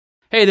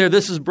Hey there,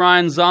 this is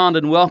Brian Zond,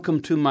 and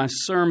welcome to my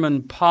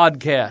sermon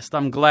podcast.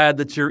 I'm glad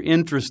that you're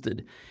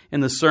interested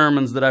in the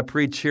sermons that I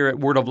preach here at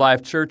Word of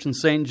Life Church in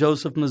St.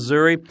 Joseph,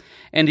 Missouri.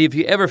 And if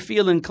you ever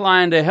feel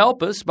inclined to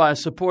help us by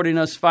supporting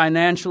us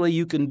financially,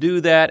 you can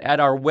do that at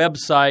our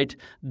website,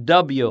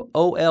 wolc.com.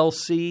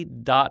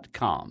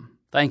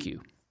 Thank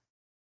you.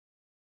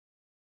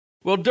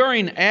 Well,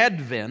 during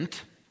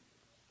Advent,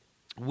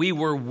 we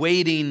were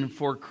waiting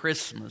for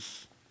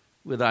Christmas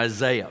with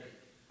Isaiah.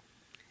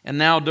 And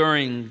now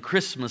during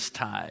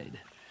Christmastide,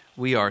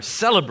 we are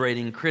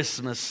celebrating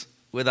Christmas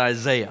with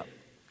Isaiah.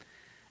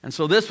 And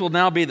so this will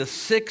now be the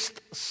sixth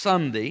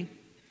Sunday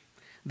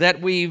that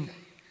we've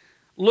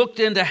looked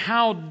into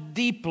how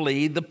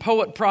deeply the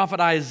poet-prophet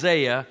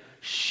Isaiah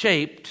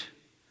shaped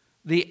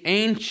the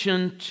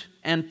ancient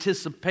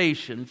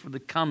anticipation for the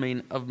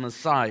coming of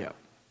Messiah.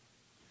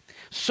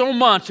 So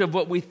much of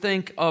what we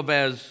think of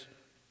as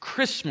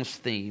Christmas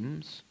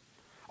themes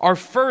are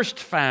first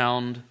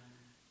found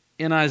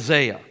in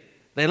Isaiah.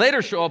 They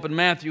later show up in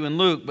Matthew and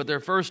Luke, but they're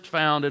first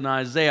found in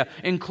Isaiah,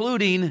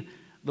 including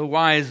the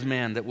wise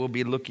men that we'll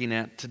be looking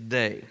at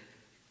today.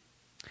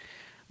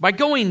 By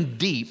going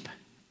deep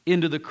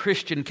into the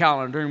Christian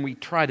calendar, and we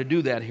try to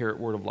do that here at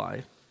Word of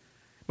Life,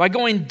 by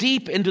going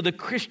deep into the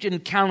Christian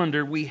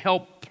calendar, we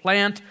help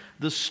plant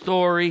the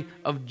story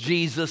of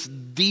Jesus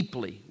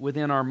deeply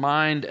within our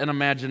mind and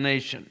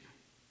imagination.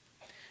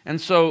 And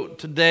so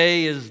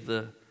today is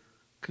the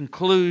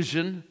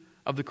conclusion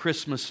of the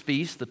Christmas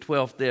feast, the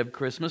 12th day of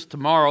Christmas.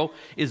 Tomorrow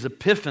is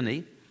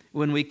Epiphany,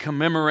 when we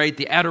commemorate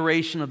the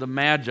adoration of the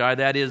Magi.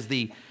 That is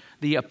the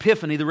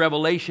Epiphany, the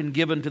revelation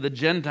given to the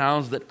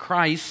Gentiles that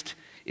Christ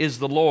is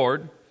the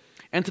Lord.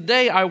 And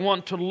today I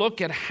want to look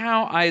at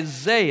how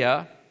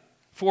Isaiah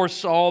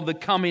foresaw the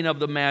coming of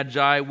the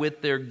Magi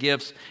with their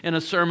gifts in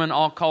a sermon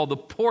I'll call the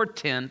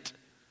portent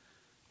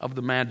of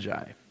the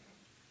Magi.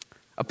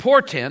 A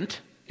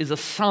portent is a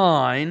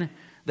sign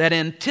that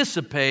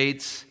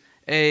anticipates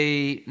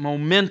a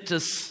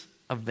momentous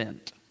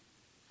event.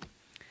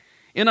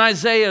 In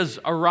Isaiah's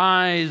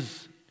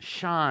Arise,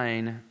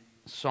 Shine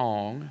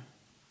song,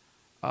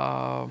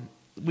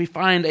 we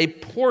find a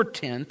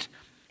portent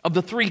of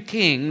the three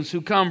kings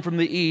who come from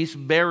the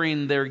east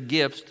bearing their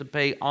gifts to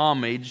pay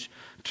homage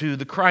to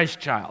the Christ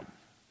child.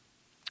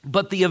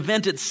 But the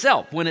event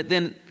itself, when it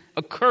then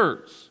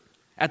occurs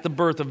at the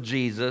birth of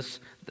Jesus,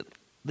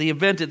 the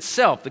event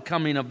itself, the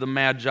coming of the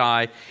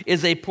Magi,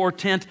 is a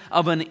portent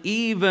of an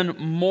even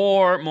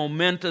more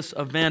momentous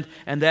event,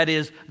 and that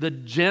is the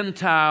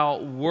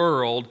Gentile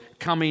world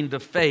coming to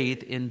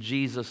faith in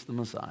Jesus the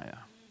Messiah.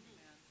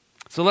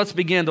 So let's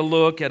begin to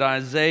look at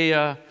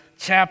Isaiah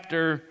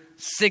chapter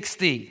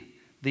 60,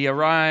 the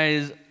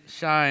Arise,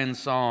 Shine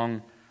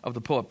song of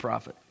the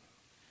poet-prophet.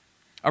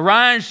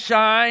 Arise,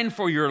 shine,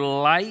 for your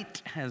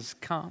light has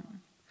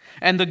come,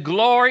 and the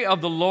glory of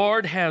the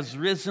Lord has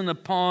risen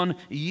upon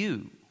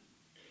you.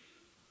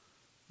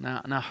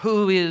 Now,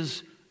 who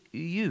is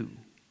you?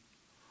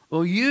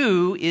 Well,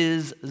 you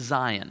is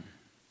Zion.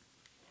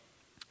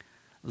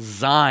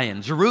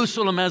 Zion,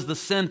 Jerusalem as the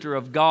center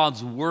of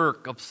God's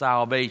work of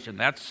salvation.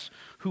 That's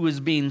who is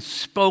being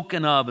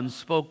spoken of and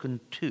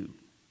spoken to.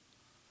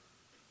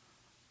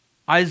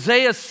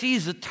 Isaiah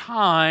sees a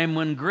time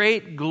when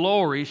great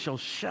glory shall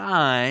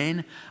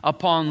shine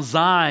upon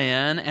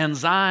Zion, and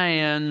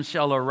Zion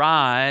shall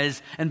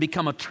arise and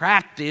become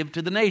attractive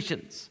to the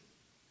nations.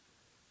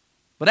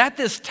 But at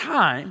this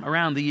time,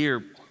 around the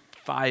year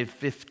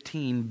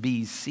 515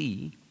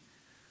 BC,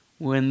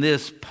 when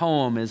this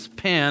poem is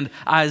penned,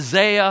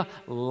 Isaiah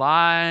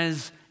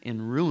lies in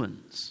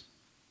ruins.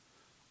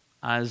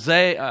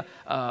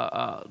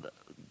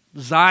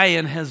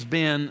 Zion has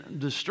been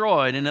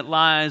destroyed and it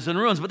lies in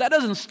ruins. But that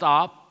doesn't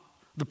stop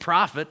the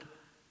prophet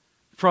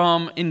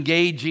from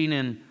engaging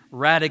in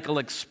radical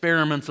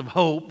experiments of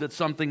hope that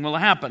something will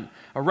happen.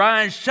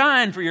 Arise,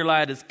 shine, for your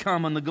light has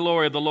come, and the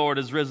glory of the Lord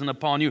has risen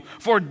upon you.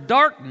 For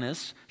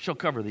darkness shall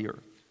cover the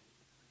earth,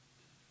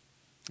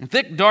 and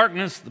thick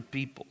darkness the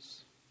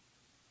peoples.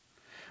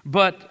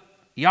 But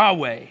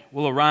Yahweh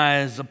will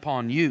arise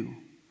upon you,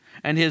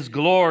 and His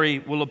glory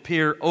will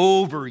appear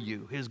over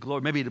you. His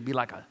glory, maybe it'll be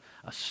like a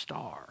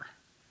star.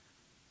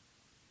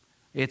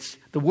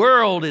 The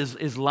world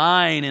is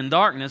lying in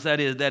darkness.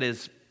 That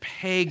is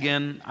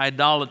pagan,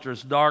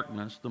 idolatrous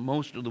darkness. The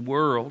most of the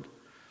world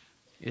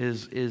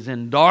is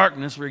in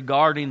darkness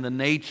regarding the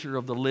nature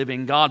of the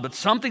living God. But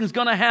something's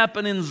going to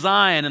happen in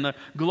Zion, and the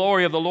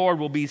glory of the Lord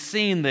will be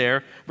seen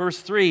there.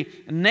 Verse 3,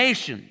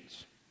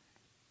 nations,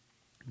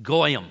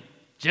 Goyim,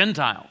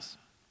 Gentiles.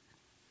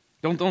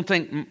 Don't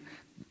think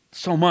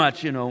so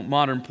much,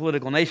 modern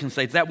political nation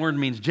states. That word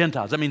means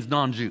Gentiles. That means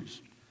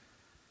non-Jews.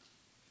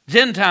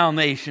 Gentile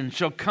nations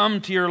shall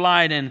come to your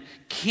light, and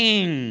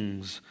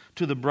kings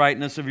to the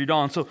brightness of your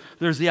dawn. So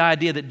there's the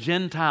idea that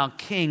Gentile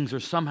kings are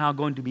somehow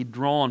going to be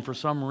drawn for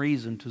some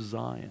reason to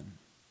Zion.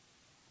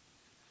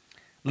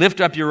 Lift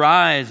up your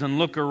eyes and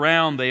look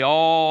around. They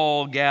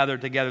all gather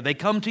together. They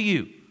come to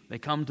you. They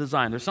come to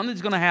Zion. There's something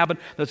that's going to happen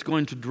that's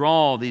going to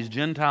draw these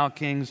Gentile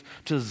kings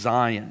to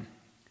Zion.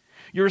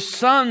 Your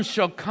sons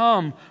shall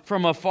come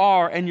from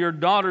afar, and your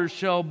daughters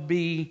shall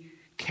be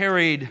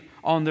carried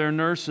on their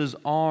nurses'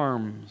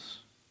 arms.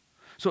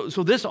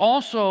 So this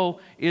also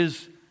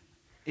is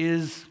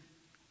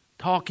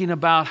talking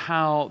about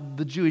how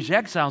the Jewish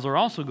exiles are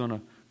also going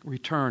to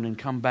return and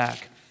come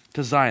back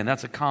to Zion.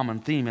 That's a common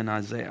theme in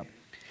Isaiah.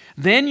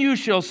 Then you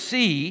shall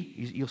see,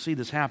 you'll see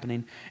this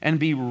happening, and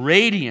be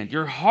radiant.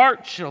 Your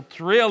heart shall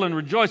thrill and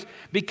rejoice,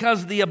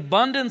 because the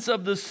abundance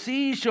of the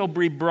sea shall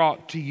be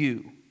brought to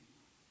you.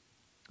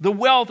 The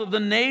wealth of the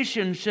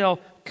nation shall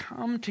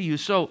come to you.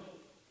 So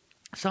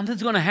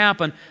something's going to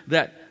happen,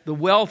 that the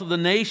wealth of the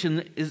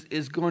nation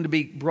is going to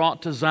be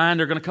brought to Zion.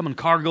 They're going to come in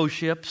cargo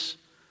ships.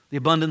 The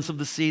abundance of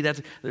the sea.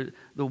 That's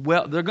the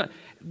wealth.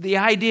 The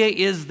idea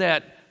is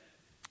that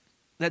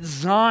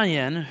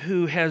Zion,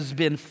 who has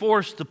been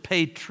forced to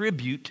pay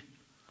tribute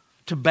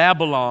to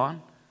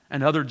Babylon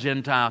and other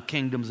Gentile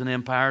kingdoms and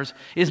empires,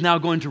 is now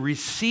going to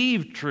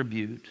receive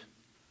tribute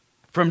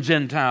from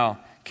Gentile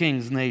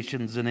kings,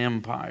 nations, and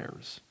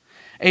empires.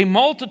 A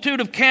multitude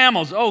of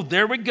camels. Oh,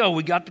 there we go.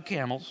 We got the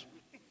camels.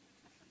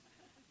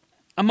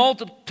 A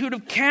multitude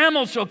of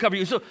camels shall cover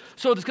you. So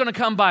it's going to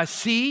come by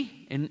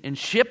sea in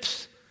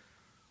ships,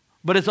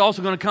 but it's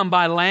also going to come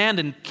by land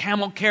in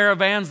camel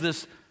caravans,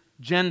 this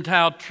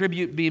Gentile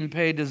tribute being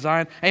paid to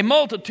Zion. A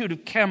multitude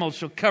of camels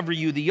shall cover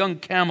you, the young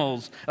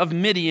camels of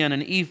Midian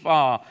and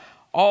Ephah.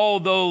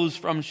 All those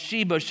from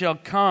Sheba shall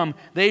come.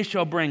 They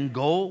shall bring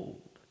gold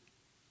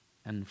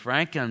and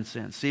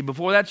frankincense. See,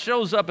 before that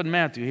shows up in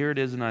Matthew, here it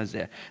is in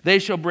Isaiah. They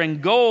shall bring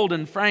gold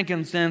and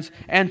frankincense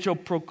and shall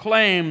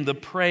proclaim the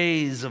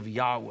praise of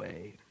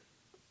Yahweh.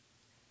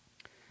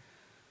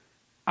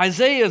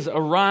 Isaiah's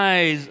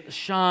Arise,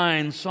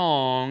 Shine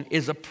song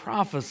is a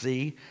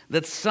prophecy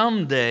that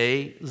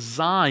someday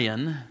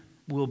Zion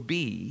will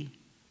be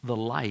the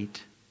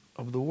light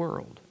of the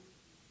world.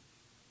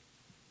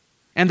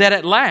 And that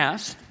at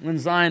last, when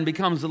Zion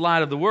becomes the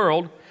light of the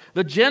world,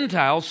 the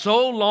Gentiles,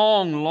 so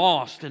long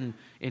lost in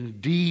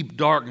deep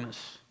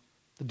darkness,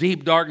 the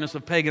deep darkness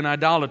of pagan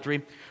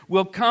idolatry,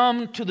 will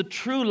come to the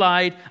true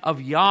light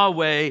of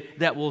Yahweh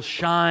that will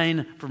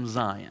shine from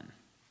Zion.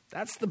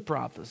 That's the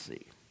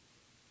prophecy.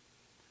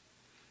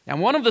 And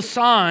one of the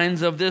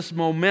signs of this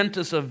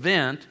momentous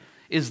event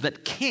is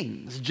that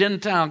kings,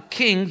 Gentile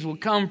kings, will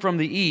come from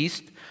the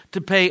east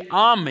to pay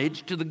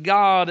homage to the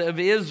God of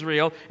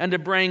Israel and to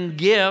bring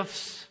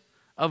gifts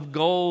of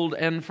gold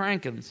and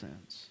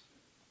frankincense.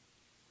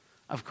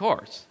 Of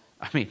course,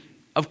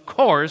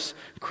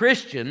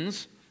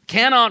 Christians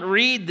cannot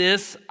read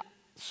this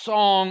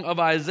song of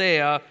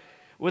Isaiah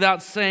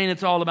without saying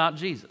it's all about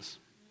Jesus.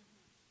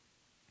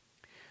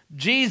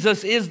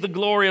 Jesus is the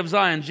glory of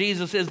Zion.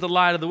 Jesus is the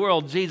light of the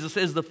world. Jesus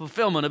is the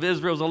fulfillment of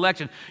Israel's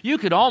election. You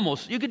could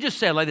just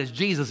say it like this: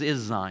 Jesus is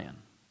Zion.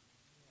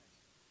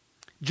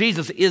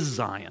 Jesus is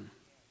Zion.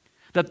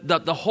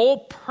 The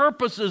whole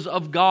purposes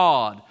of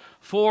God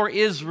for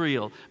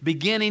Israel,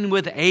 beginning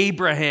with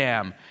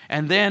Abraham,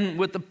 and then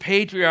with the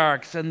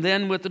patriarchs, and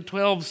then with the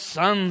 12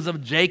 sons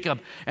of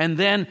Jacob, and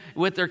then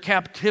with their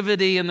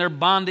captivity and their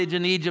bondage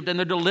in Egypt, and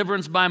their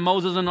deliverance by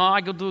Moses, and all I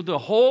go through the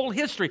whole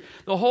history.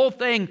 The whole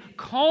thing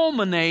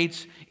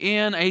culminates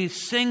in a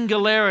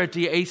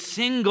singularity, a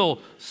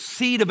single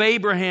seed of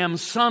Abraham,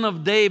 son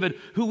of David,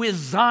 who is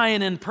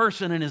Zion in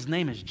person, and his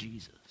name is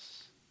Jesus.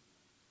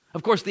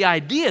 Of course, the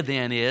idea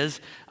then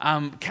is,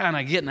 I'm kind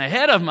of getting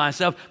ahead of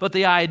myself, but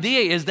the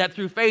idea is that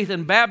through faith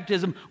and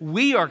baptism,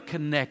 we are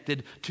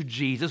connected to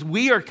Jesus.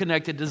 We are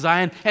connected to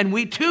Zion, and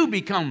we too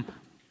become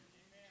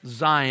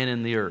Zion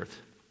in the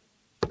earth.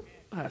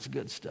 That's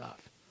good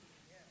stuff.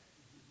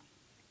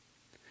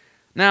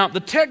 Now,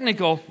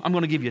 I'm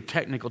going to give you a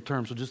technical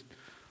term, so just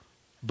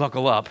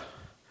buckle up.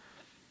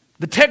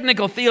 The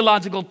technical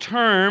theological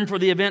term for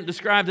the event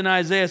described in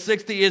Isaiah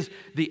 60 is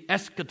the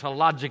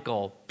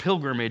eschatological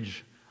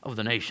pilgrimage of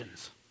the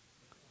nations.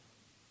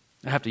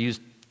 I have to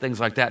use things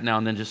like that now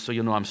and then just so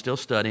you know I'm still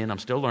studying, I'm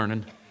still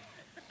learning.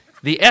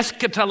 The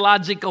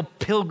eschatological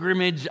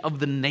pilgrimage of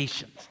the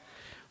nations.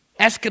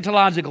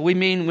 Eschatological, we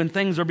mean when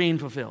things are being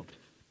fulfilled.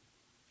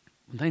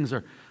 When things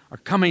are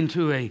coming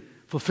to a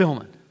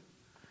fulfillment.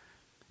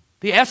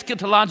 The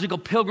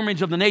eschatological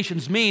pilgrimage of the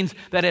nations means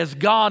that as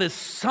God is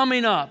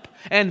summing up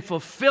and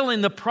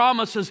fulfilling the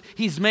promises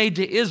He's made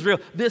to Israel,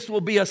 this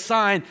will be a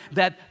sign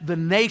that the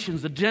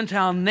nations, the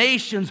Gentile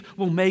nations,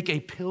 will make a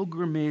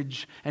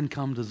pilgrimage and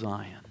come to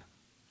Zion.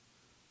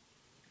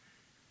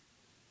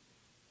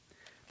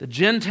 The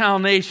Gentile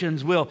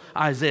nations will,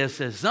 Isaiah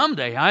says,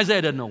 someday,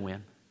 Isaiah doesn't know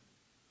when.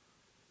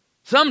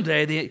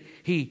 Someday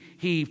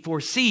he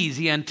foresees,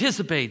 he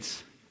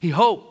anticipates, he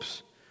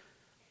hopes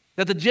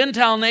that the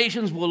Gentile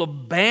nations will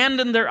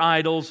abandon their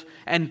idols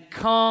and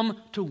come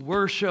to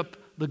worship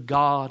the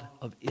God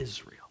of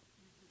Israel.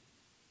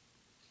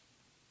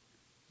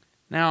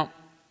 Now,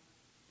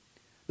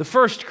 the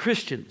first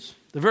Christians,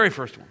 the very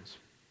first ones,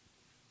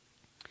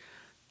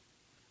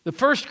 the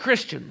first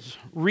Christians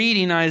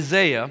reading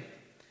Isaiah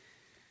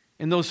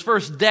in those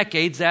first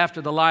decades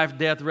after the life,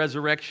 death,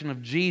 resurrection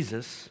of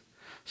Jesus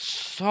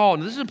saw,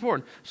 and this is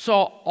important,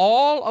 saw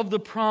all of the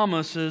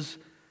promises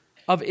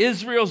of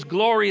Israel's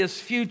glorious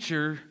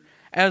future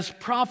as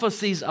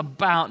prophecies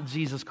about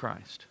Jesus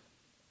Christ.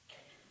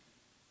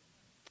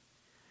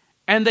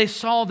 And they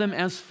saw them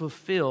as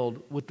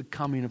fulfilled with the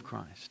coming of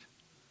Christ.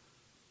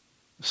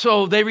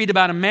 So they read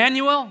about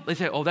Emmanuel, they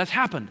say, oh, that's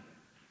happened.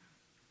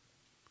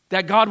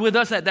 That God with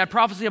us, that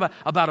prophecy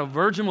about a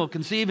virgin will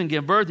conceive and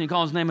give birth and you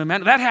call his name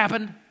Emmanuel, that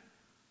happened.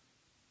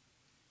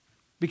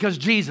 Because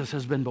Jesus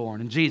has been born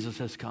and Jesus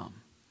has come.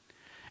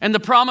 And the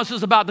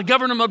promises about the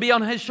government will be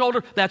on his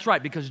shoulder, that's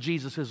right, because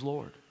Jesus is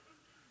Lord.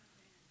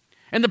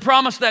 And the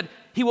promise that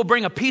he will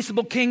bring a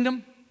peaceable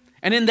kingdom,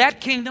 and in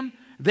that kingdom,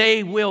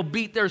 they will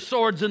beat their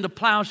swords into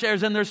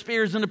plowshares and their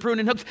spears into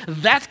pruning hooks.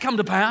 That's come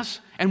to pass,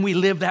 and we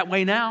live that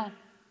way now.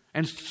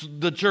 And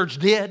the church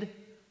did.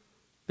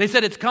 They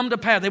said it's come to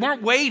pass. They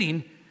weren't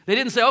waiting. They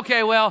didn't say,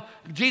 okay, well,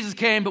 Jesus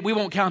came, but we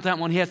won't count that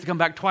one. He has to come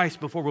back twice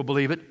before we'll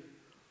believe it.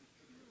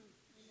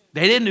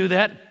 They didn't do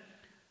that.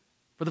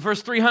 For the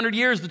first 300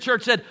 years, the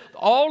church said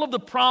all of the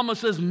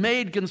promises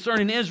made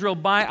concerning Israel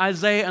by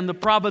Isaiah and the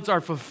prophets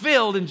are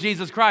fulfilled in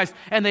Jesus Christ.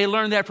 And they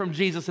learned that from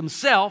Jesus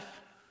himself,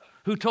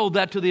 who told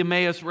that to the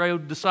Emmaus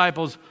Road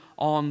disciples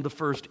on the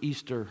first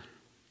Easter.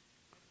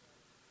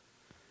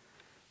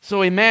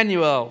 So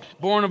Emmanuel,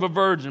 born of a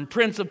virgin,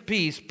 Prince of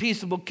Peace,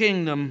 peaceable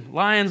kingdom,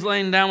 lions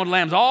laying down with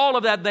lambs, all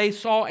of that they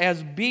saw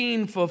as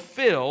being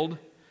fulfilled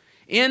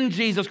in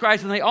Jesus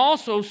Christ. And they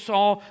also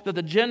saw that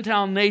the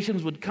Gentile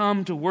nations would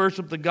come to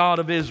worship the God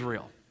of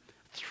Israel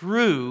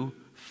through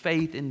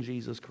faith in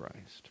Jesus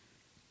Christ.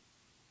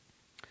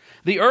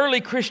 The early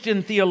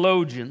Christian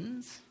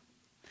theologians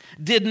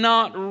did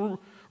not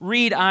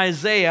read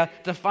Isaiah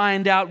to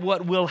find out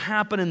what will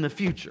happen in the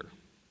future,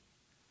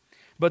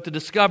 but to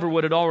discover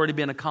what had already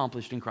been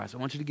accomplished in Christ. I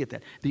want you to get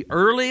that. The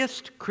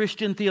earliest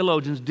Christian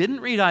theologians didn't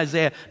read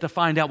Isaiah to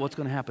find out what's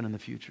going to happen in the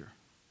future.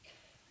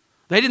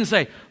 They didn't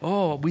say,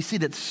 oh, we see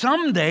that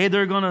someday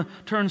they're going to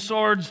turn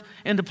swords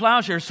into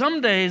plowshares. Some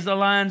days the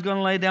lion's going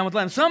to lay down with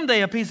lambs.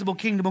 Someday a peaceable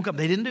kingdom will come.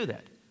 They didn't do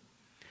that.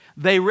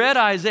 They read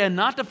Isaiah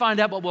not to find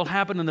out what will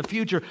happen in the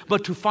future,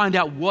 but to find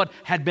out what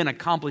had been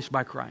accomplished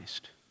by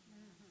Christ.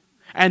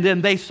 And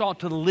then they sought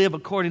to live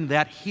according to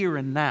that here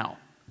and now.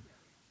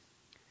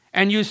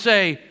 And you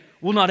say,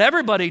 well, not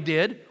everybody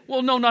did.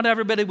 Well, no, not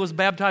everybody was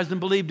baptized and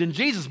believed in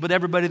Jesus, but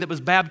everybody that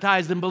was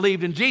baptized and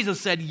believed in Jesus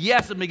said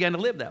yes and began to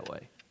live that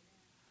way.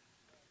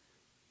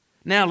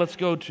 Now let's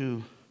go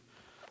to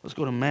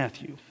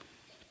Matthew.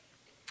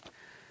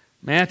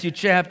 Matthew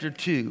chapter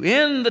 2.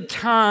 In the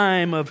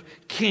time of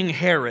King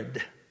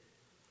Herod,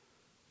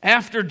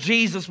 after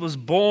Jesus was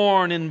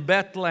born in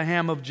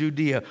Bethlehem of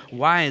Judea,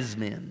 wise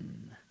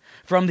men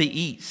from the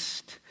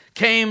east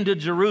came to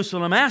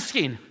Jerusalem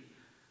asking,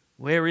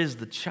 where is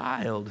the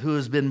child who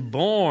has been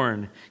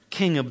born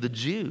King of the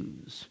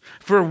Jews?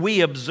 For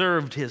we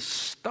observed his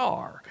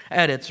star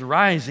at its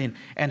rising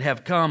and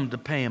have come to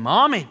pay him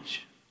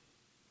homage.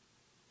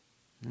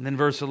 And then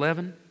verse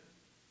 11.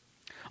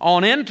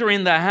 On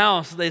entering the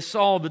house, they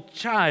saw the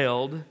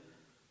child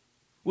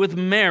with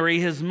Mary,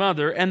 his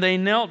mother, and they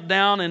knelt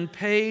down and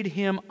paid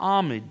him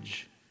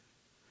homage.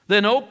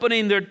 Then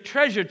opening their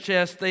treasure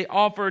chest, they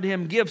offered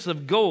him gifts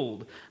of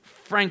gold,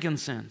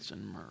 frankincense,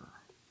 and myrrh.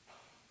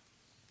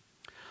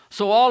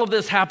 So all of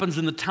this happens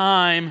in the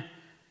time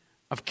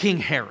of King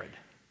Herod,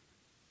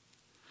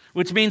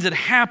 which means it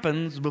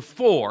happens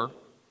before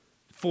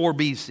 4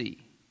 BC.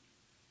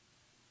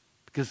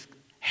 Because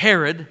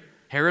Herod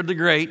the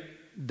Great,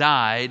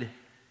 died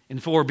in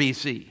 4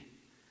 BC.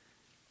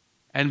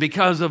 And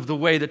because of the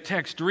way the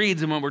text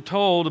reads and what we're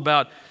told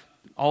about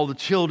all the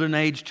children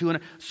aged 2 and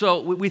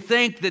so we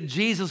think that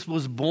Jesus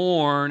was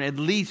born at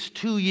least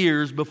 2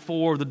 years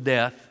before the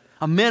death,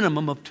 a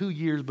minimum of 2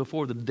 years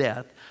before the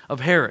death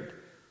of Herod.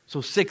 So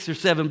 6 or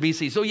 7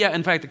 BC. So yeah,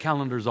 in fact, the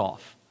calendar's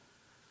off.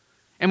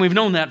 And we've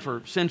known that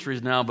for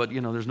centuries now, but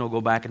there's no go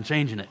back and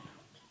changing it.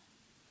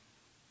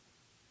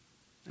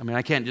 I mean,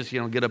 I can't just,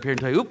 get up here and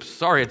tell you, oops,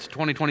 sorry, it's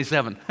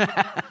 2027.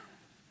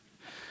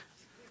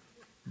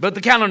 But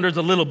the calendar's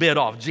a little bit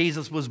off.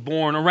 Jesus was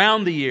born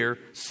around the year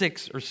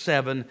 6 or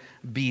 7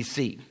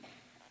 BC.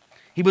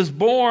 He was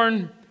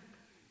born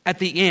at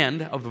the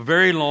end of a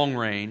very long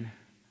reign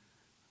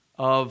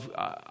of,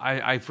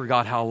 I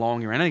forgot how long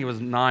he reigned. I think it was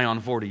nigh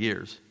on 40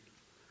 years.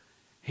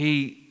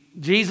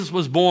 Jesus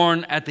was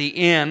born at the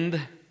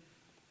end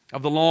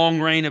of the long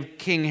reign of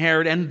King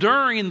Herod and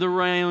during the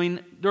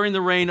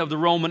reign of the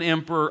Roman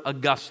Emperor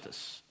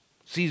Augustus,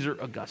 Caesar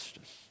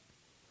Augustus.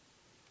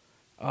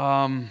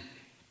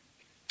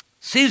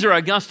 Caesar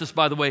Augustus,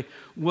 by the way,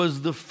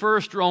 was the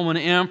first Roman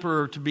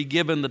emperor to be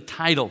given the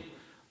title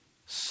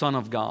Son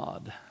of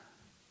God.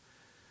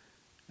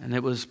 And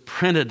it was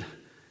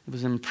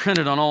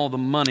imprinted on all the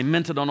money,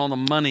 minted on all the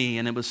money,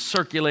 and it was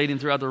circulating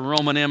throughout the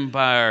Roman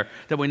Empire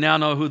that we now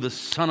know who the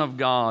Son of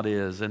God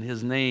is, and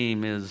his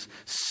name is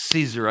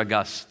Caesar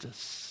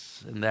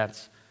Augustus. And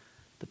that's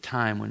the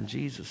time when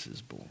Jesus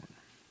is born.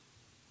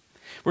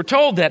 We're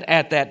told that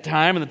at that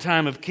time, in the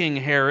time of King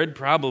Herod,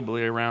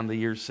 probably around the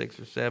year 6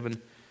 or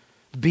 7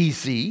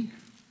 BC,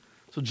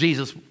 So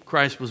Jesus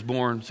Christ was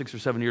born 6 or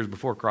 7 years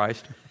before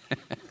Christ.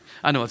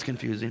 I know it's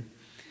confusing.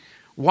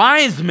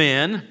 Wise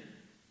men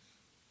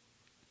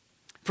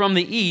from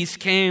the east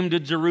came to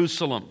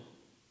Jerusalem.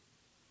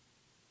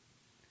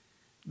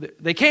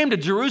 They came to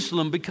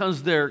Jerusalem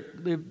because they're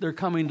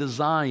coming to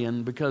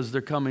Zion, because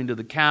they're coming to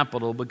the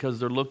capital, because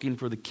they're looking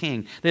for the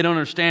king. They don't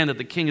understand that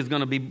the king is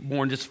going to be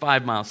born just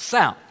 5 miles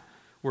south,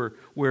 where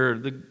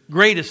the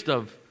greatest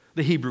of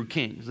the Hebrew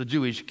kings, the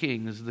Jewish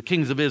kings, the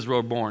kings of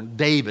Israel were born.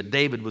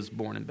 David was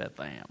born in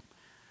Bethlehem,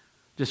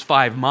 just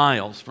 5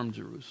 miles from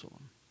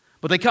Jerusalem.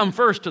 But they come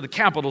first to the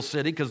capital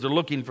city because they're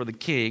looking for the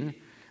king.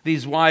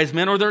 These wise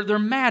men, or they're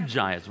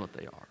magi is what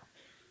they are.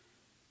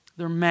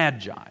 They're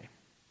magi.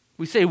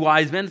 We say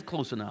wise men, it's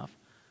close enough.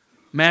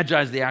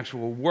 Magi is the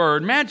actual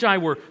word. Magi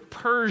were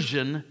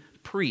Persian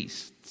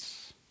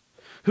priests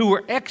who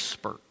were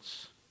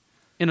experts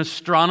in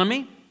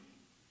astronomy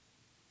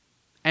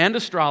and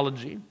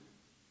astrology,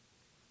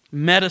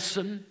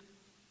 medicine,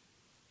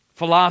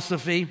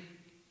 philosophy,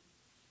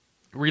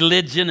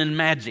 religion, and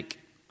magic.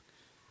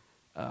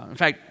 In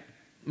fact,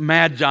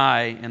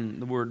 magi and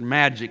the word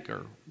magic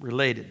are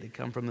related. They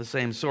come from the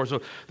same source.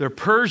 So they're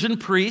Persian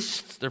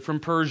priests. They're from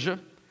Persia.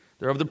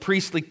 They're of the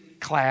priestly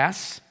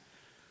class.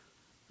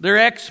 They're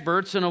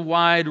experts in a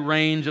wide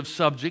range of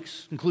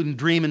subjects, including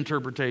dream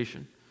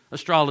interpretation,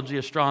 astrology,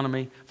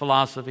 astronomy,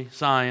 philosophy,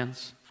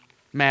 science,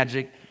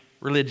 magic,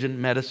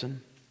 religion,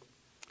 medicine.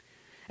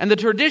 And the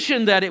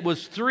tradition that it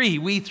was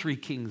we three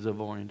kings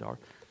of Orient are.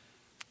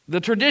 The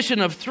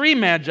tradition of 3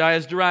 magi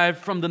is derived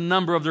from the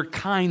number of their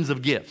kinds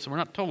of gifts. We're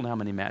not told how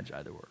many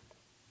magi there were.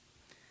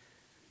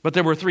 But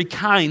there were 3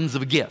 kinds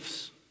of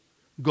gifts.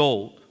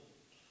 Gold,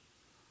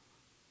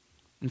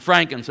 and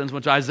frankincense,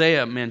 which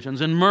Isaiah mentions,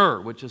 and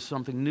myrrh, which is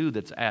something new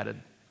that's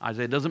added.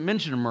 Isaiah doesn't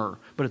mention myrrh,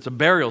 but it's a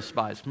burial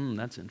spice.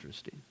 That's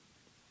interesting.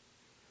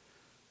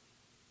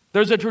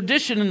 There's a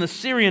tradition in the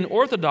Syrian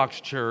Orthodox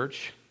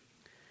Church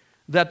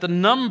that the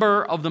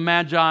number of the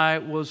Magi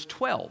was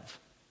 12,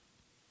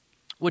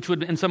 which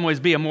would in some ways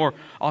be a more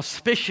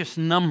auspicious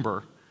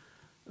number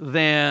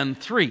than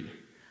 3,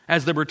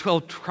 as there were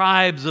 12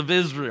 tribes of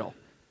Israel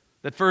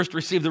that first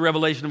received the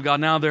revelation of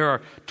God. Now there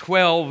are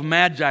 12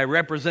 Magi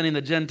representing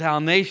the Gentile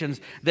nations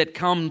that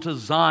come to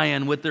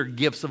Zion with their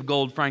gifts of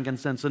gold,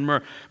 frankincense, and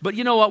myrrh. But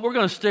you know what? We're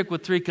going to stick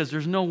with 3 because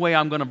there's no way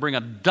I'm going to bring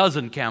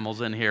 12 camels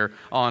in here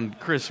on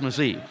Christmas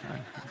Eve.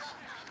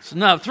 It's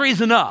enough.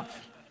 3's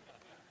enough.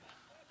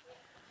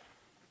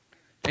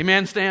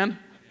 Amen, Stan?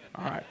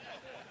 All right.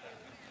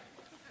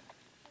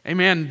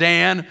 Amen,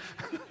 Dan.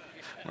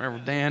 Wherever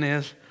Dan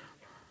is.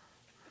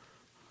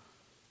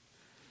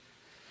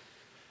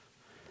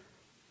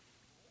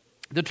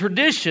 The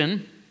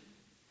tradition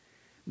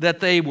that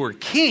they were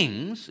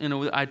kings,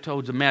 I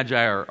told you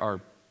Magi are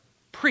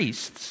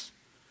priests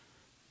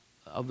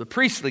of the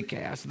priestly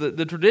caste.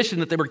 The tradition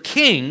that they were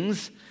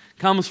kings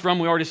comes from,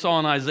 we already saw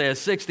in Isaiah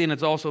 60, and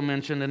it's also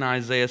mentioned in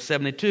Isaiah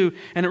 72,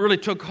 and it really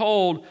took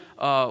hold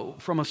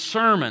from a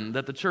sermon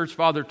that the church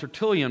father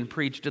Tertullian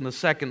preached in the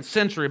 2nd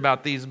century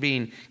about these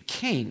being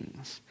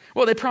kings.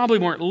 Well, they probably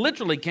weren't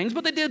literally kings,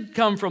 but they did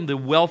come from the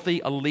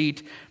wealthy,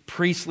 elite,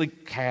 priestly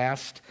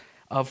caste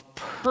of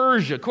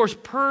Persia. Of course,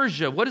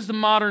 Persia, what is the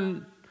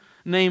modern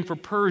name for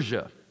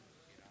Persia?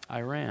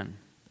 Iran.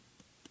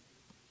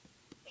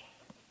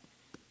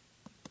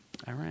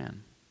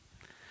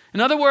 In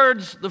other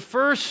words, the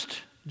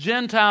first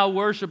Gentile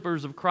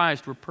worshipers of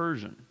Christ were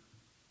Persian.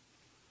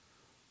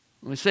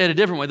 Let me say it a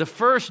different way. The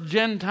first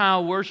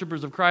Gentile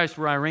worshipers of Christ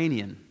were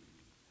Iranian.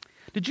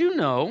 Did you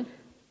know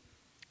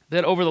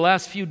that over the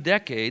last few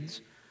decades,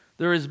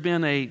 there has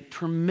been a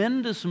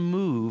tremendous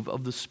move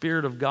of the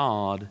Spirit of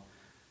God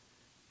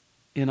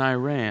in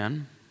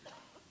Iran,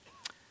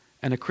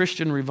 and a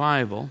Christian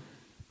revival,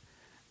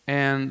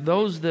 and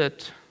those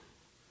that,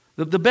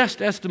 the best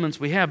estimates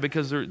we have,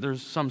 because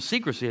there's some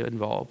secrecy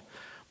involved,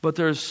 but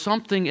there's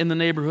something in the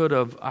neighborhood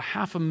of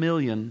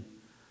 500,000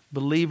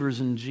 believers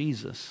in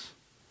Jesus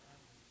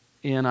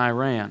in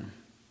Iran.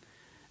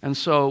 And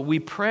so we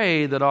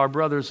pray that our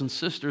brothers and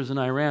sisters in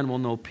Iran will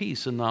know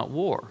peace and not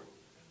war.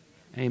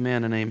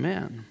 Amen and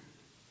amen.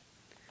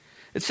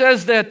 It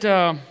says that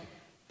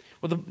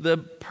the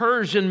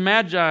Persian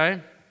Magi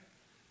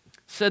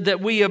said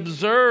that we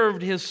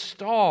observed his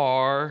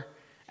star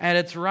at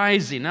its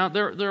rising. Now,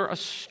 they're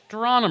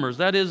astronomers.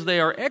 That is,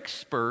 they are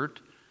expert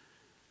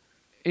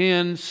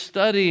in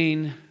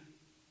studying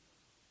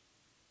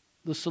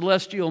the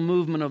celestial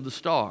movement of the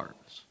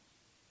stars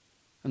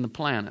and the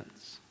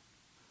planets.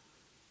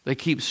 They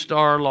keep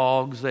star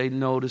logs, they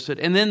notice it,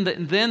 and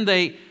then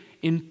they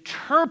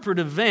interpret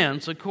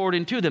events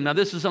according to them. Now,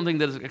 this is something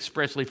that is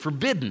expressly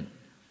forbidden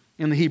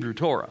in the Hebrew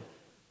Torah.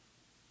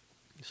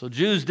 So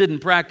Jews didn't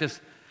practice,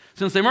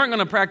 since they weren't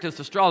going to practice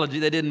astrology,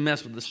 they didn't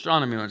mess with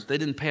astronomy much. They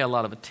didn't pay a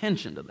lot of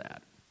attention to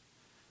that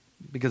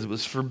because it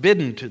was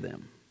forbidden to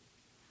them.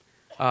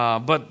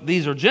 But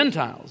these are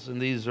Gentiles, and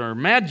these are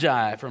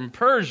Magi from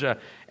Persia,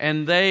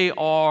 and they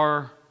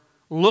are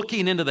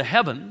looking into the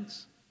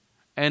heavens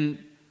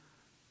and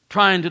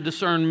trying to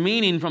discern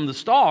meaning from the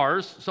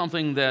stars,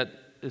 something that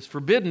is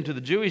forbidden to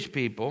the Jewish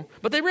people,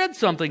 but they read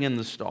something in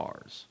the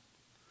stars.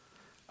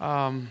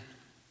 In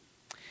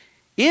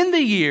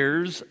the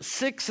years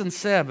 6 and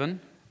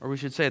 7, or we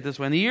should say it this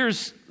way, in the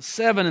years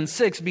 7 and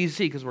 6 BC,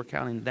 because we're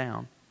counting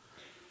down.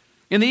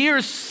 In the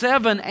years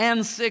 7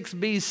 and 6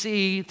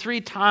 BC,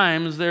 3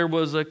 times there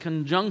was a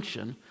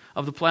conjunction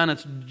of the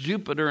planets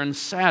Jupiter and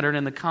Saturn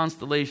in the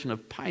constellation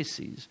of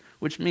Pisces,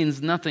 which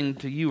means nothing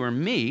to you or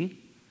me.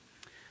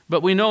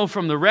 But we know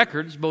from the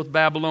records, both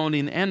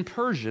Babylonian and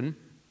Persian,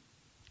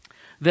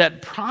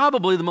 that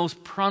probably the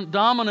most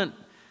predominant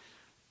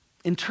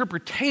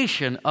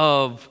interpretation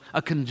of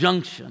a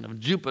conjunction of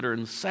Jupiter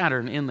and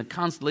Saturn in the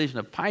constellation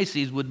of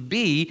Pisces would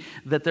be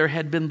that there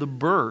had been the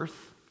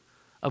birth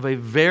of a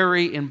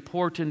very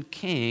important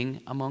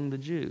king among the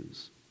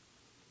Jews.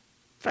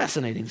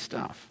 Fascinating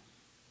stuff.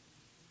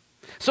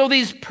 So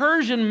these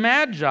Persian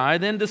magi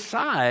then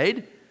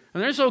decide,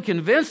 and they're so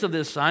convinced of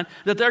this sign,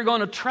 that they're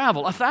going to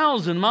travel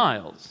 1,000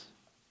 miles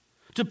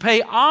to pay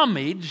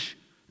homage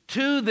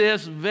to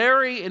this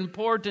very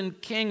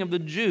important king of the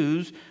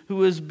Jews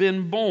who has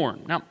been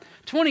born. Now,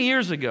 20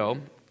 years ago,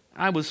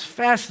 I was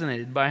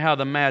fascinated by how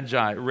the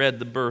Magi read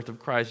the birth of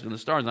Christ in the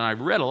stars, and I've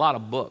read a lot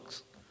of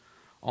books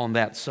on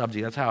that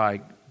subject. That's how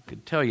I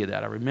could tell you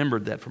that. I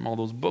remembered that from all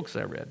those books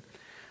I read.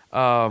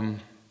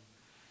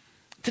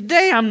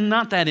 Today, I'm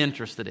not that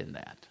interested in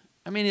that.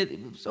 I mean,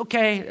 it's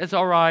okay, it's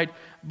all right,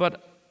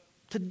 but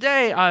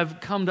today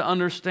I've come to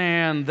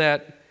understand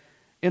that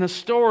in a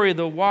story,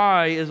 the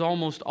why is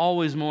almost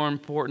always more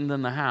important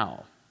than the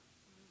how.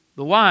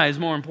 The why is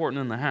more important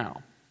than the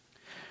how.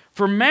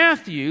 For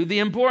Matthew, the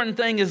important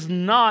thing is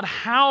not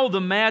how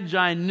the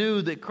Magi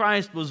knew that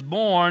Christ was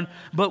born,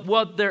 but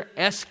what their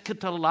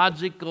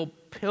eschatological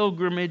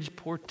pilgrimage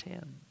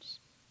portends.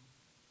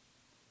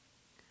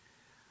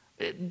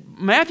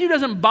 Matthew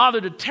doesn't bother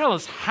to tell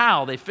us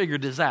how they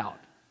figured this out.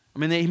 I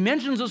mean, he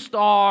mentions a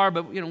star,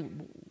 but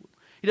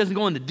he doesn't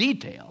go into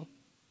detail.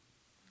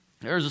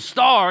 There's a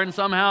star, and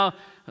somehow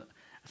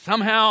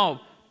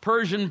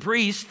Persian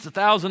priests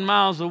 1,000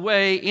 miles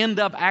away end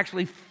up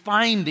actually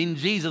finding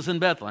Jesus in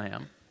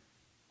Bethlehem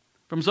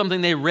from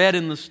something they read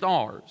in the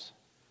stars.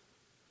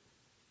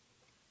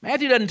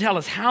 Matthew doesn't tell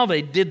us how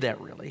they did that,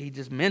 really. He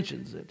just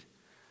mentions it.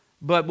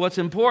 But what's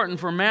important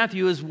for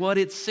Matthew is what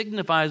it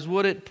signifies,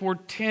 what it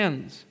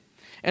portends.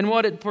 And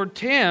what it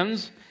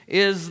portends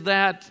is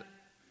that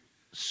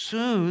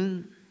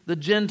soon the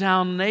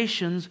Gentile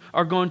nations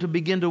are going to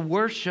begin to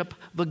worship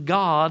the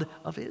God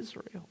of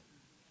Israel.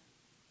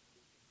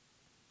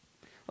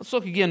 Let's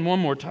look again one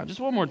more time. Just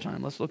one more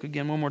time. Let's look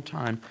again one more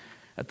time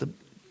at the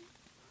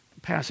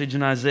passage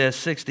in Isaiah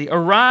 60.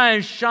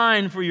 Arise,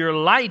 shine, for your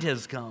light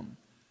has come.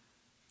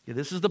 Yeah,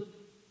 this is the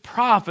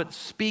prophet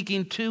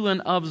speaking to and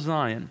of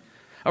Zion.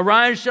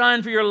 Arise,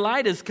 shine, for your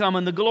light has come,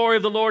 and the glory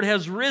of the Lord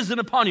has risen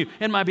upon you.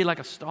 It might be like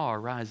a star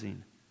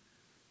rising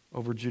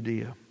over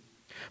Judea.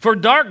 For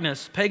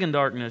darkness, pagan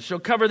darkness, shall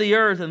cover the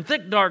earth, and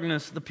thick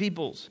darkness the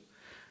peoples.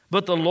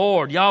 But the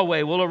Lord,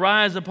 Yahweh, will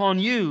arise upon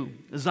you,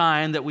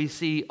 Zion, that we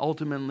see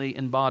ultimately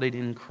embodied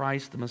in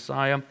Christ the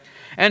Messiah.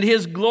 And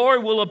His glory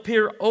will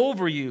appear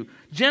over you.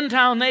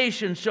 Gentile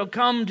nations shall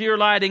come to your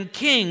light, and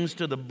kings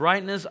to the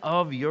brightness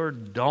of your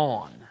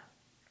dawn.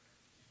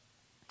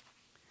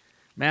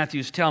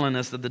 Matthew's telling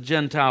us that the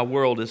Gentile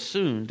world is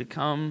soon to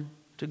come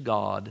to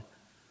God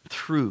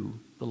through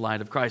the light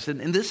of Christ.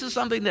 And this is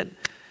something that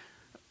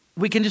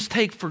we can just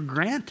take for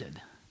granted.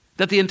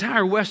 That the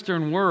entire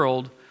Western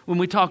world, when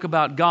we talk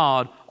about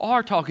God,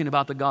 are talking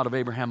about the God of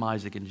Abraham,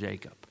 Isaac, and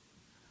Jacob.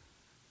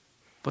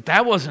 But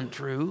that wasn't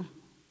true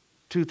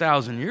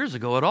 2,000 years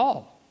ago at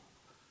all.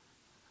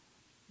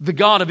 The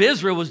God of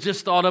Israel was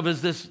just thought of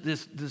as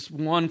this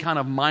one kind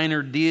of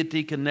minor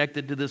deity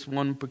connected to this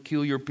one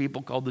peculiar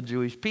people called the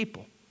Jewish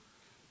people.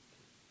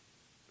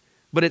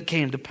 But it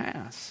came to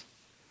pass.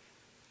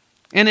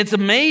 And it's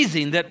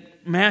amazing that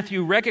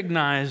Matthew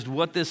recognized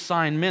what this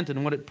sign meant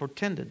and what it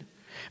portended.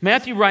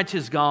 Matthew writes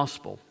his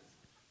gospel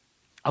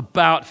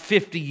about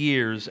 50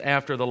 years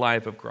after the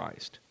life of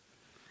Christ.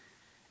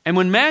 And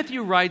when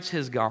Matthew writes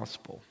his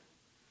gospel,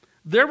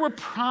 there were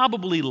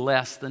probably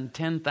less than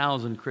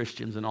 10,000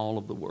 Christians in all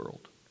of the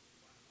world.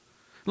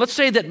 Let's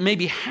say that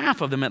maybe half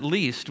of them at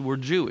least were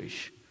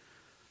Jewish.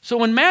 So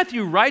when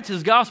Matthew writes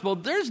his gospel,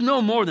 there's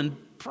no more than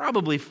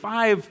probably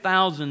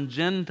 5,000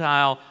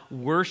 Gentile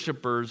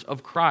worshipers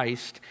of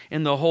Christ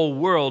in the whole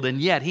world, and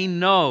yet he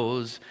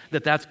knows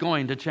that that's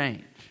going to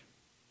change.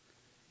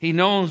 He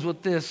knows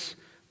what this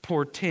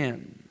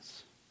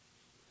portends.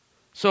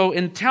 So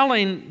in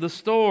telling the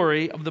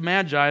story of the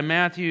Magi,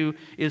 Matthew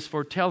is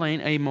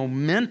foretelling a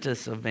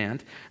momentous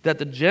event that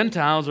the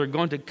Gentiles are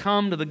going to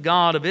come to the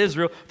God of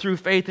Israel through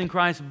faith in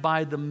Christ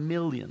by the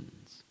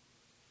millions.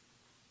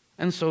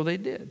 And so they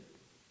did.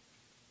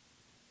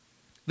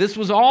 This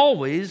was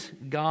always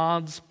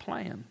God's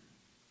plan.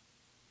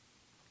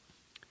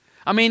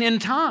 I mean, in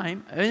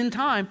time,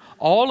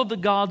 all of the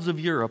gods of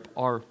Europe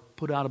are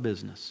put out of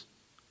business.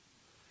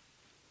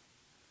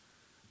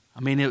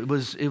 I mean, it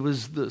was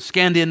the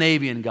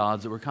Scandinavian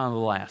gods that were kind of the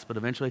last, but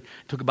eventually, it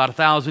took about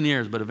 1,000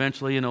 years, but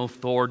eventually,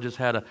 Thor just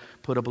had to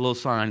put up a little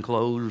sign,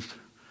 closed,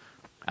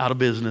 out of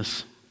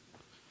business.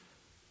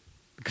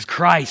 Because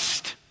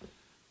Christ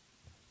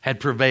had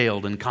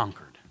prevailed and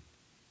conquered.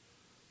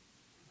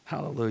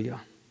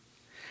 Hallelujah.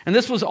 And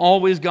this was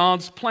always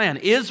God's plan.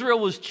 Israel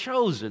was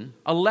chosen,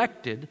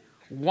 elected.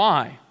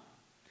 Why?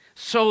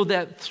 So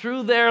that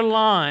through their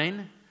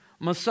line,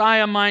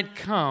 Messiah might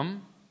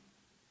come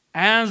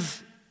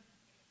as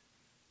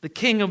the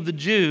King of the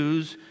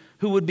Jews,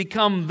 who would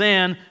become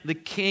then the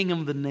King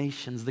of the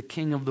nations, the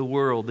King of the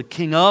world, the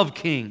King of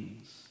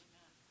kings.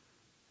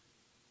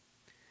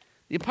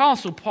 The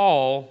Apostle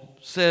Paul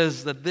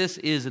says that this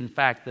is, in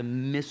fact, the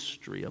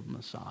mystery of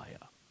Messiah.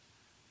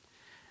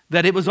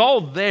 That it was all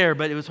there,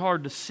 but it was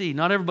hard to see.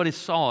 Not everybody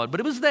saw it,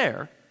 but it was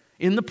there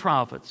in the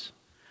prophets.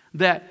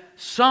 That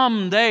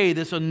someday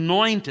this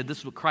anointed, this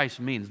is what Christ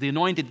means, the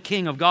anointed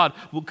King of God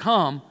will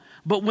come.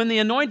 But when the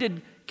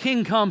anointed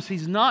King comes,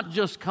 He's not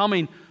just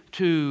coming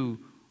to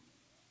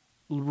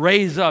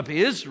raise up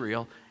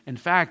Israel. In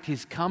fact,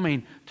 He's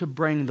coming to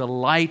bring the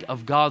light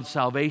of God's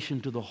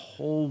salvation to the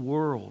whole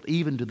world,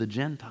 even to the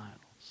Gentiles.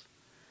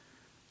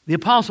 The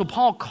Apostle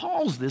Paul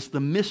calls this the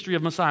mystery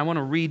of Messiah. I want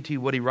to read to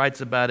you what he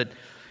writes about it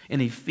in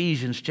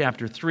Ephesians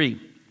chapter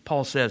 3.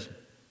 Paul says,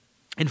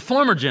 in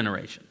former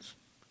generations,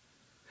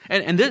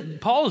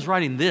 Paul is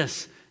writing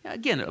this,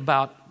 again,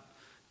 about,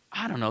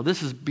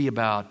 this is be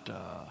about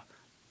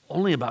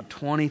only about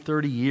 20,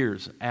 30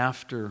 years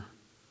after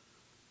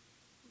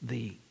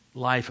the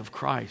life of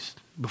Christ,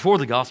 before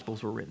the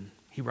Gospels were written.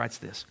 He writes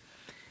this.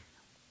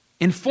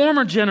 In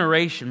former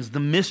generations, the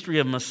mystery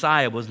of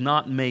Messiah was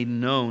not made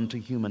known to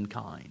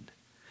humankind,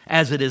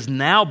 as it has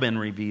now been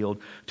revealed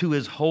to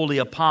His holy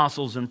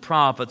apostles and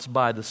prophets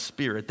by the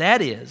Spirit.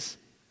 That is,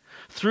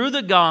 through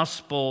the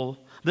gospel,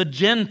 the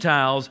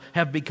Gentiles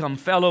have become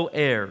fellow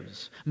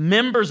heirs,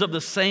 members of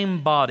the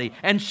same body,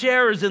 and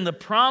sharers in the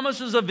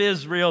promises of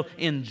Israel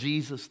in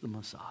Jesus the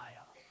Messiah.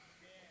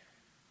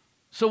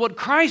 So what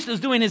Christ is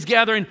doing is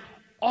gathering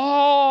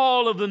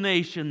all of the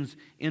nations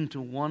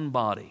into one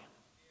body,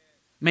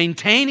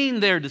 maintaining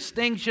their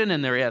distinction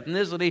and their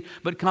ethnicity,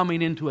 but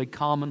coming into a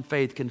common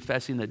faith,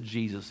 confessing that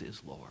Jesus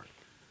is Lord.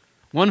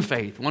 One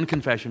faith, one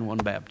confession, one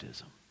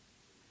baptism.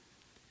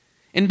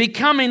 In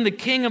becoming the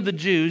King of the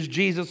Jews,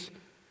 Jesus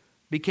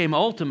became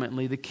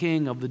ultimately the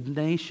King of the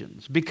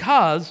nations,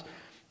 because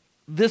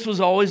this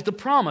was always the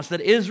promise, that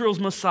Israel's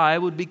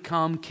Messiah would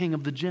become King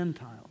of the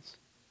Gentiles.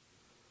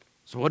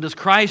 So what does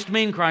Christ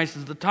mean? Christ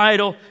is the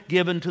title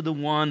given to the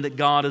one that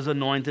God has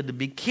anointed to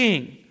be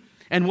king.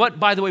 And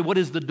by the way, what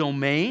is the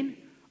domain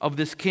of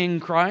this King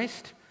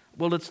Christ?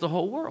 Well, it's the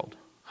whole world.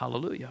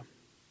 Hallelujah.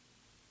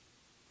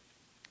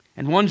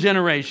 And one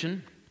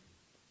generation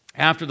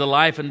after the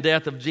life and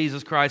death of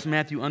Jesus Christ,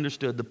 Matthew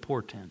understood the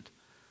portent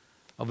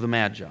of the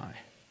Magi.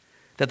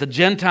 That the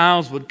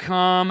Gentiles would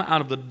come out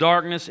of the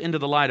darkness into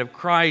the light of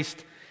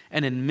Christ.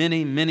 And in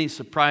many, many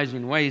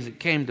surprising ways it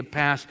came to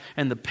pass,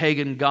 and the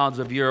pagan gods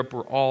of Europe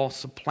were all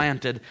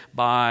supplanted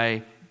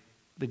by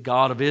the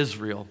God of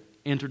Israel,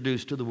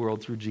 introduced to the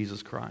world through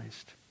Jesus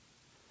Christ.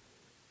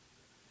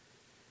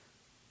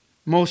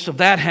 Most of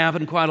that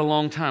happened quite a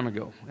long time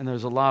ago, and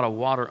there's a lot of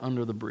water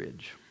under the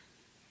bridge.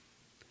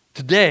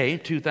 Today,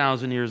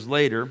 2,000 years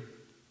later,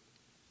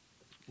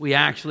 we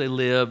actually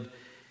live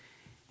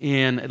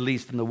at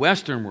least in the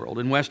Western world,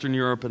 in Western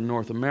Europe and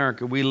North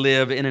America, we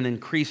live in an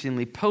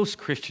increasingly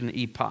post-Christian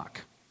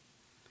epoch.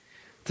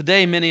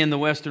 Today, many in the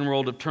Western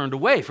world have turned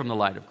away from the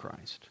light of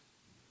Christ.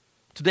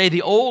 Today,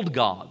 the old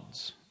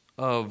gods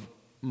of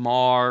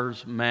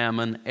Mars,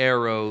 Mammon,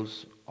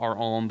 Eros are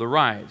on the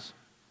rise,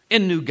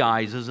 in new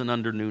guises and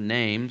under new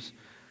names,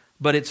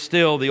 but it's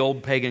still the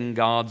old pagan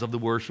gods of the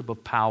worship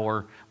of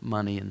power,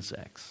 money, and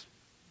sex.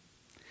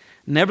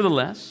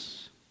 Nevertheless,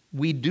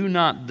 we do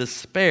not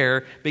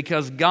despair,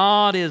 because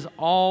God is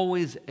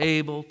always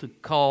able to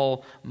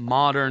call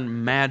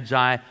modern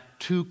magi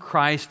to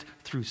Christ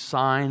through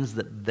signs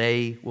that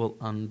they will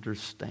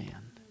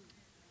understand.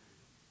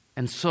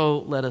 And so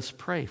let us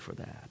pray for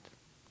that.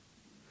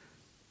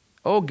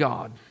 Oh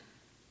God,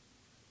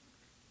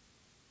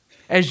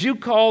 as you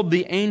called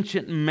the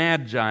ancient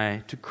magi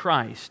to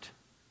Christ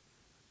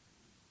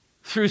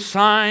through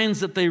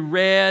signs that they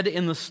read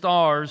in the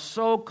stars,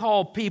 so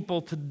call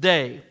people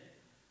today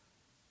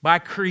by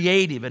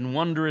creative and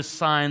wondrous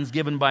signs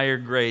given by your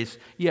grace.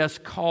 Yes,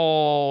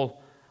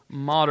 call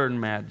modern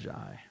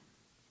magi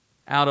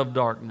out of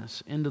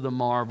darkness into the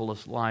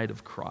marvelous light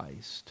of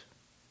Christ.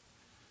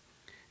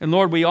 And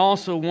Lord, we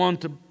also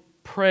want to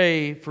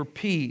pray for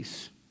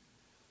peace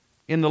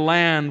in the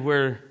land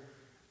where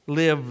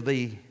live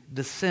the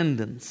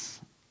descendants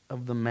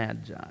of the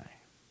Magi.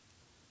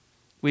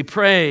 We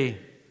pray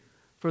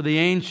for the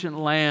ancient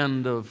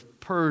land of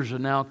Persia,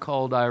 now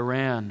called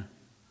Iran.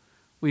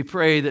 We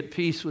pray that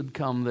peace would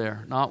come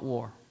there, not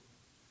war.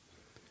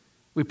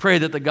 We pray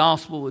that the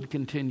gospel would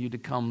continue to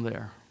come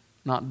there,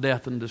 not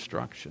death and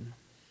destruction.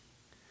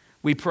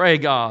 We pray,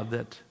 God,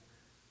 that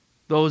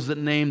those that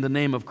name the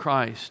name of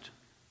Christ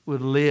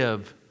would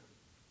live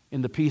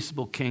in the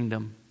peaceable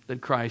kingdom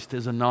that Christ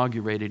has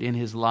inaugurated in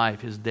His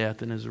life, His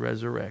death, and His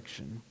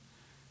resurrection.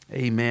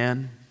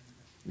 Amen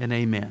and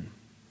amen.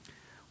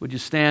 Would you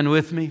stand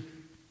with me?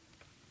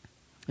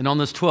 And on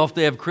this 12th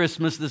day of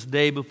Christmas, this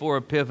day before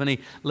Epiphany,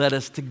 let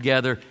us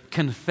together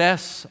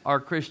confess our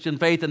Christian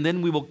faith, and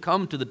then we will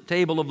come to the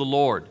table of the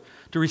Lord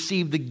to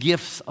receive the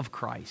gifts of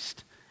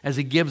Christ as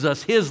He gives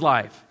us His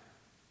life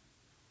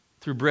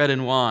through bread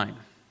and wine.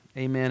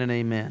 Amen and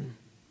amen.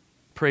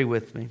 Pray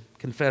with me.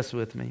 Confess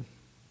with me.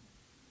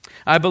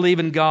 I believe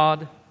in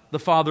God, the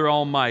Father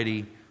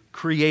Almighty,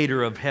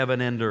 creator of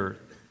heaven and earth.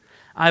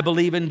 I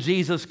believe in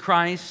Jesus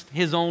Christ,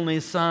 His only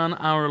Son,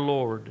 our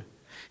Lord.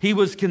 He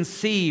was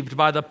conceived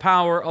by the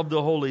power of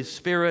the Holy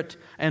Spirit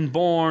and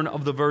born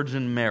of the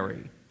Virgin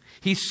Mary.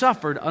 He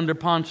suffered under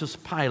Pontius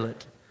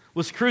Pilate,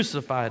 was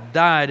crucified,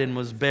 died, and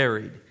was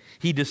buried.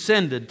 He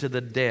descended to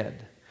the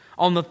dead.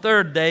 On the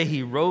third day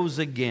He rose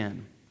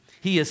again.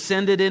 He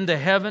ascended into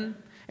heaven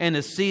and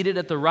is seated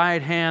at the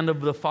right hand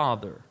of the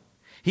Father.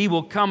 He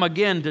will come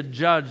again to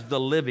judge the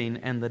living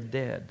and the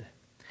dead.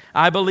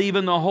 I believe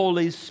in the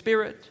Holy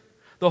Spirit,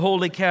 the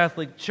Holy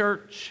Catholic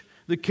Church,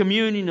 the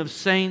communion of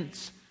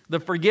saints, the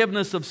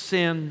forgiveness of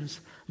sins,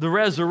 the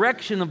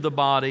resurrection of the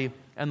body,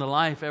 and the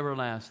life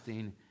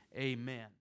everlasting. Amen.